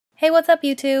Hey, what's up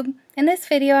YouTube? In this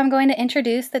video I'm going to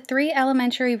introduce the three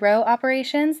elementary row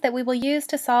operations that we will use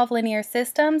to solve linear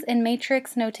systems in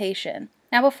matrix notation.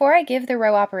 Now before I give the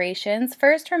row operations,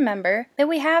 first remember that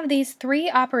we have these three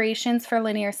operations for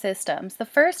linear systems. The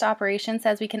first operation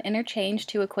says we can interchange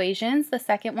two equations, the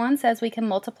second one says we can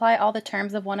multiply all the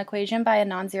terms of one equation by a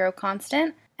non-zero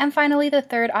constant, and finally, the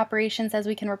third operation says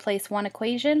we can replace one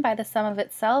equation by the sum of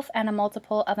itself and a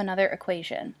multiple of another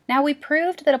equation. Now, we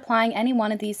proved that applying any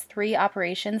one of these three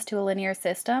operations to a linear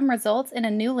system results in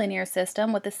a new linear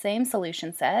system with the same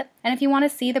solution set. And if you want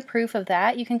to see the proof of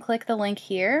that, you can click the link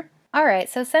here. Alright,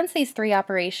 so since these three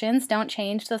operations don't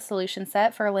change the solution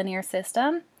set for a linear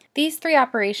system, these three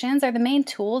operations are the main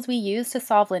tools we use to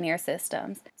solve linear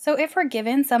systems. So if we're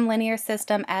given some linear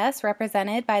system S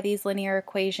represented by these linear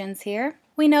equations here,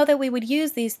 we know that we would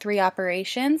use these three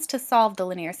operations to solve the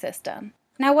linear system.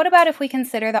 Now what about if we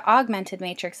consider the augmented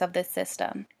matrix of this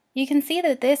system? You can see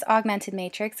that this augmented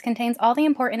matrix contains all the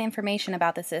important information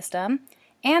about the system,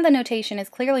 and the notation is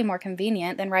clearly more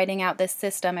convenient than writing out this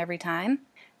system every time.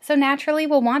 So naturally,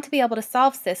 we'll want to be able to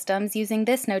solve systems using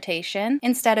this notation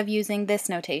instead of using this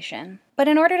notation. But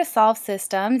in order to solve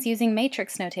systems using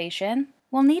matrix notation,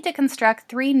 we'll need to construct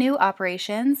three new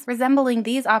operations resembling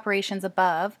these operations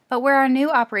above, but where our new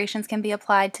operations can be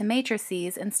applied to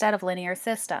matrices instead of linear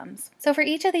systems. So for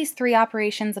each of these three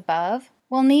operations above,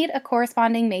 we'll need a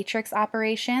corresponding matrix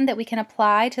operation that we can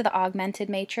apply to the augmented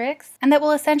matrix, and that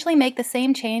will essentially make the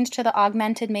same change to the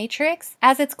augmented matrix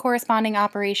as its corresponding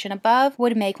operation above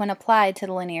would make when applied to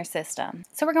the linear system.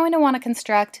 So we're going to want to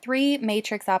construct three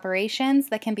matrix operations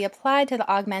that can be applied to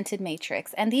the augmented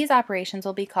matrix, and these operations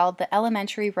will be called the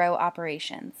elementary row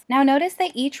operations. Now notice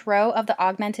that each row of the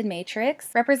augmented matrix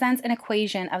represents an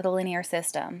equation of the linear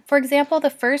system. For example, the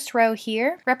first row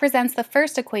here represents the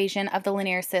first equation of the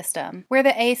linear system, where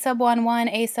the a sub 1, 1,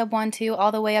 a sub 1, 2,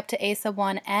 all the way up to a sub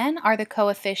 1, n are the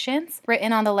coefficients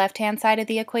written on the left-hand side of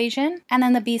the equation, and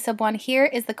then the b sub 1 here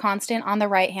is the constant on the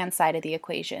right-hand side of the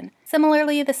equation.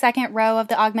 Similarly, the second row of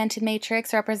the augmented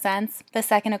matrix represents the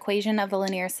second equation of the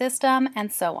linear system,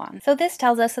 and so on. So this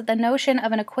tells us that the notion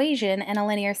of an equation in a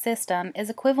linear system is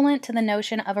equivalent to the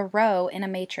notion of a row in a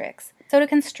matrix. So to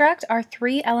construct our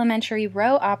three elementary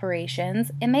row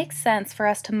operations, it makes sense for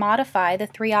us to modify the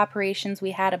three operations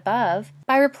we had above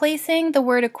by replacing the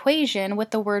word equation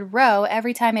with the word row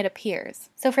every time it appears.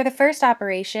 So for the first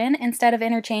operation, instead of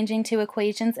interchanging two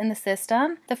equations in the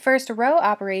system, the first row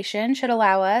operation should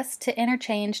allow us to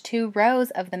interchange two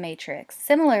rows of the matrix.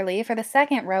 Similarly, for the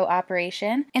second row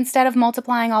operation, instead of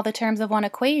multiplying all the terms of one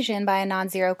equation by a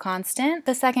non-zero constant,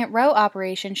 the second row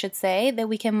operation should say that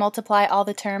we can multiply all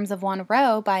the terms of one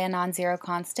row by a non-zero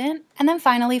constant. And then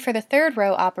finally, for the third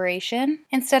row operation,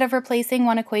 instead of replacing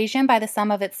one equation by the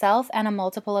sum of itself and a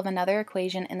multiple of another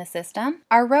equation in the system,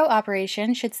 our row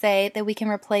operation should say that we can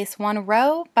replace one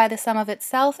row by the sum of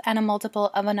itself and a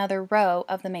multiple of another row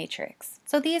of the matrix.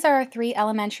 So these are our three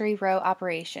elementary row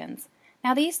operations.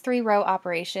 Now these three row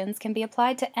operations can be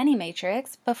applied to any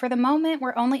matrix, but for the moment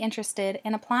we're only interested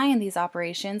in applying these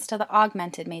operations to the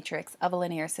augmented matrix of a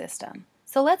linear system.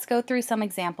 So let's go through some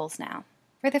examples now.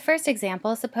 For the first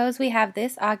example, suppose we have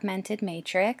this augmented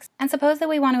matrix, and suppose that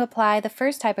we want to apply the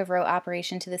first type of row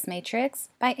operation to this matrix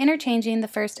by interchanging the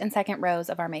first and second rows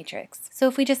of our matrix. So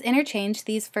if we just interchange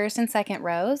these first and second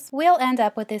rows, we'll end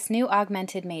up with this new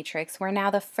augmented matrix, where now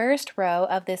the first row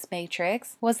of this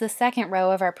matrix was the second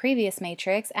row of our previous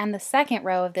matrix, and the second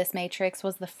row of this matrix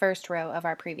was the first row of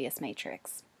our previous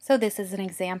matrix. So this is an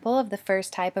example of the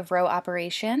first type of row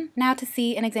operation. Now to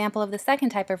see an example of the second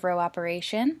type of row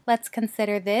operation, let's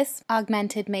consider this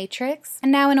augmented matrix.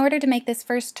 And now in order to make this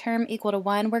first term equal to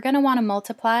 1, we're going to want to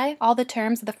multiply all the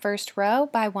terms of the first row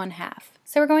by 1/2.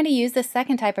 So we're going to use the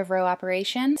second type of row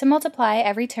operation to multiply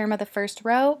every term of the first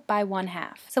row by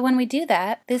 1/2. So when we do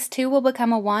that, this 2 will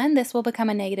become a 1, this will become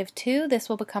a -2, this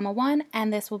will become a 1,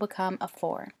 and this will become a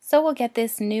 4. So we'll get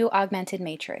this new augmented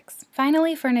matrix.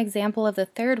 Finally, for an example of the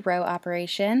third row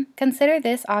operation, consider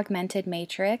this augmented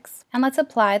matrix, and let's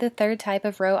apply the third type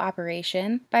of row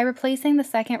operation by replacing the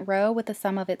second row with the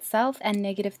sum of itself and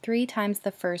 -3 times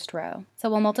the first row. So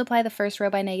we'll multiply the first row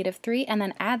by -3 and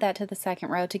then add that to the second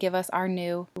row to give us our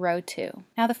new row 2.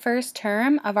 Now the first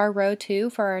term of our row 2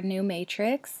 for our new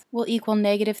matrix will equal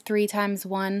 -3 times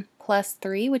 1 plus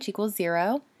 3, which equals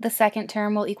 0. The second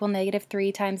term will equal negative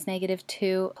 3 times negative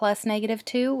 2 plus negative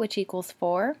 2, which equals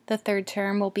 4. The third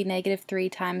term will be negative 3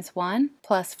 times 1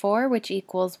 plus 4, which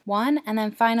equals 1. And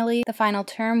then finally, the final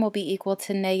term will be equal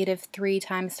to negative 3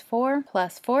 times 4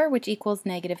 plus 4, which equals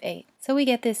negative 8. So we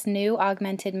get this new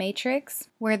augmented matrix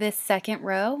where this second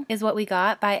row is what we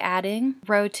got by adding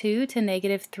row 2 to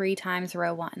negative 3 times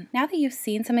row 1. Now that you've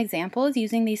seen some examples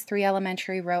using these 3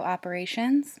 elementary row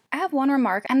operations, I have one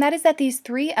remark, and that is that these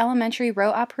 3 elementary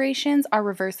row operations are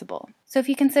reversible. So if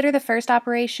you consider the first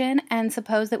operation and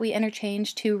suppose that we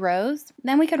interchange 2 rows,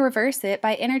 then we could reverse it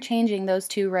by interchanging those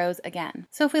 2 rows again.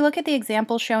 So if we look at the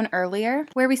example shown earlier,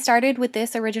 where we started with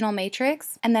this original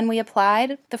matrix, and then we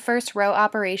applied the first row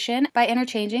operation by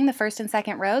interchanging the first and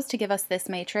second rows to give us this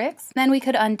matrix, then we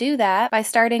could undo that by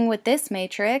starting with this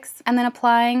matrix and then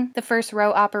applying the first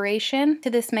row operation to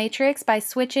this matrix by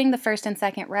switching the first and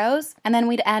second rows, and then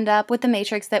we'd end up with the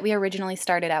matrix that we originally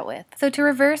started out with. So to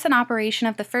reverse an operation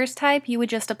of the first type, you would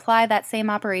just apply that same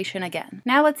operation again.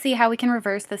 Now let's see how we can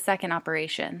reverse the second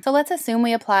operation. So let's assume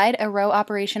we applied a row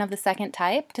operation of the second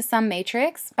type to some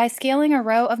matrix by scaling a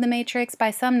row of the matrix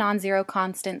by some non-zero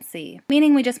constant c,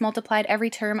 meaning we just multiplied every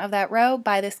term of that row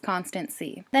by this constant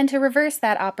c. Then to reverse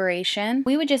that operation,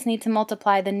 we would just need to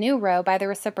multiply the new row by the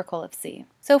reciprocal of c.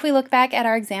 So if we look back at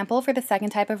our example for the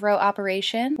second type of row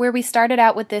operation, where we started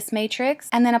out with this matrix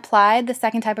and then applied the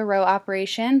second type of row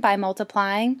operation by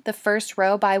multiplying the first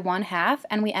row by 1/2,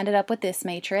 and we ended up with this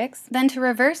matrix. Then to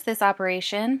reverse this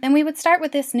operation, then we would start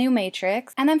with this new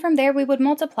matrix, and then from there we would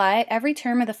multiply every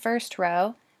term of the first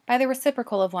row by the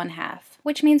reciprocal of 1/2,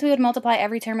 which means we would multiply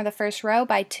every term of the first row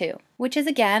by 2, which is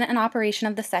again an operation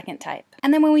of the second type.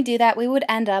 And then when we do that, we would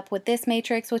end up with this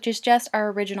matrix, which is just our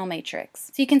original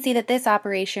matrix. So you can see that this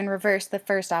operation reversed the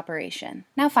first operation.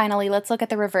 Now finally, let's look at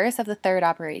the reverse of the third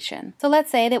operation. So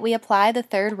let's say that we apply the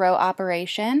third row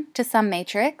operation to some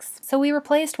matrix. So we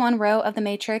replaced one row of the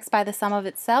matrix by the sum of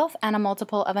itself and a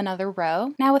multiple of another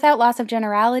row. Now without loss of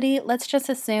generality, let's just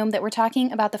assume that we're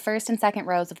talking about the first and second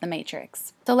rows of the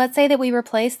matrix. So let's say that we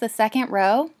replace the second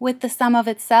row with the sum of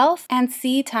itself and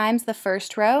c times the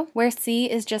first row, where c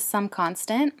is just some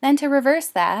constant. Then to reverse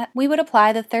that, we would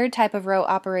apply the third type of row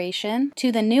operation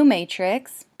to the new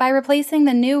matrix by replacing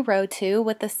the new row 2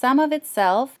 with the sum of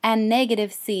itself and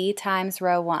negative c times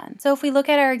row 1. So if we look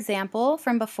at our example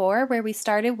from before, where we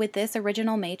started with this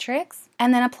original matrix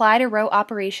and then applied a row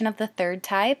operation of the third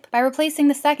type by replacing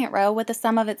the second row with the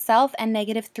sum of itself and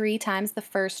negative 3 times the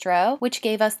first row, which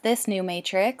gave us this new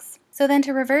matrix. So then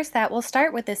to reverse that, we'll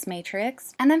start with this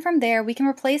matrix, and then from there we can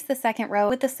replace the second row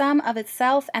with the sum of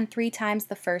itself and 3 times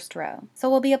the first row. So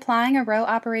we'll be applying a row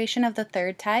operation of the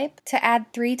third type to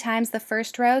add 3 times the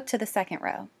first row to the second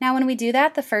row. Now when we do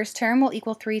that, the first term will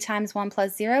equal 3 times 1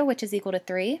 plus 0, which is equal to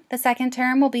 3. The second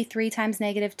term will be 3 times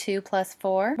negative 2 plus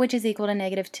 4, which is equal to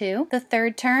negative 2. The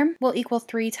third term will equal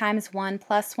 3 times 1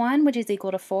 plus 1, which is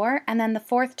equal to 4. And then the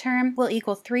fourth term will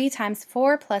equal 3 times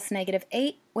 4 plus negative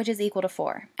 8, which is equal to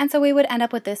 4. And so we would end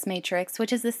up with this matrix,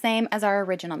 which is the same as our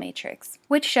original matrix,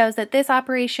 which shows that this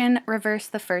operation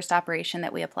reversed the first operation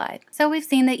that we applied. So we've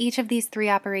seen that each of these 3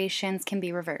 operations can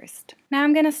be reversed. Now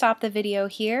I'm going to stop the video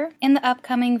here. In the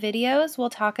upcoming videos, we'll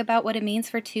talk about what it means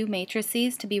for 2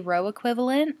 matrices to be row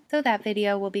equivalent. So that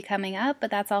video will be coming up, but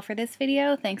that's all for this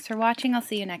video. Thanks for watching. I'll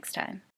see you next time.